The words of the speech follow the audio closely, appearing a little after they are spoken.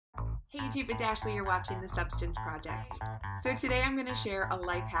Hey YouTube, it's Ashley. You're watching The Substance Project. So today I'm going to share a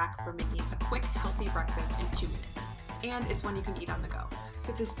life hack for making a quick, healthy breakfast in 2 minutes. And it's one you can eat on the go.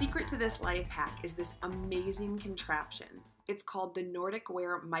 So the secret to this life hack is this amazing contraption. It's called the Nordic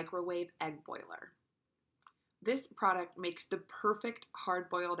Ware microwave egg boiler. This product makes the perfect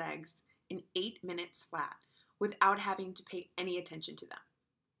hard-boiled eggs in 8 minutes flat without having to pay any attention to them.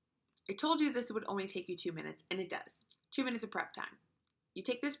 I told you this would only take you 2 minutes, and it does. 2 minutes of prep time. You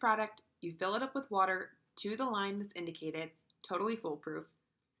take this product, you fill it up with water to the line that's indicated, totally foolproof,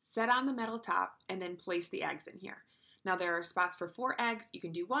 set on the metal top, and then place the eggs in here. Now there are spots for 4 eggs. You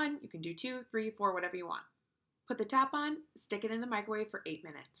can do 1, you can do 2, 3, 4, whatever you want. Put the top on, stick it in the microwave for 8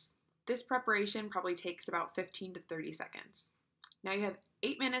 minutes. This preparation probably takes about 15 to 30 seconds. Now you have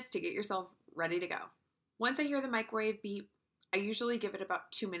 8 minutes to get yourself ready to go. Once I hear the microwave beep, I usually give it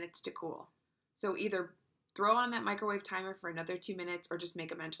about 2 minutes to cool. So either throw on that microwave timer for another 2 minutes or just make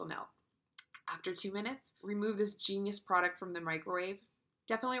a mental note. After 2 minutes, remove this genius product from the microwave.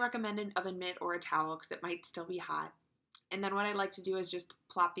 Definitely recommend an oven mitt or a towel because it might still be hot. And then what I like to do is just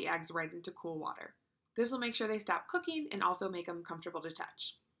plop the eggs right into cool water. This will make sure they stop cooking and also make them comfortable to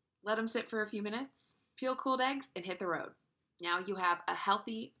touch. Let them sit for a few minutes, peel cooled eggs, and hit the road. Now you have a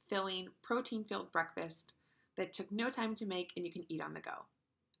healthy, filling, protein-filled breakfast that took no time to make and you can eat on the go.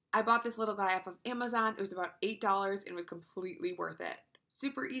 I bought this little guy off of Amazon. It was about $8 and was completely worth it.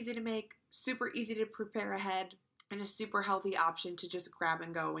 Super easy to make, super easy to prepare ahead, and a super healthy option to just grab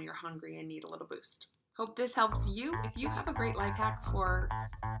and go when you're hungry and need a little boost. Hope this helps you. If you have a great life hack for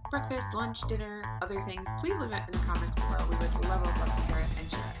breakfast, lunch, dinner, other things, please leave it in the comments below. We would love to hear it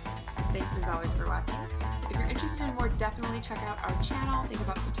and share it. Thanks as always for watching. If you're interested in more, definitely check out our channel. Think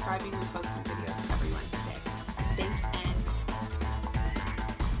about subscribing. We post new videos every Wednesday. Thanks and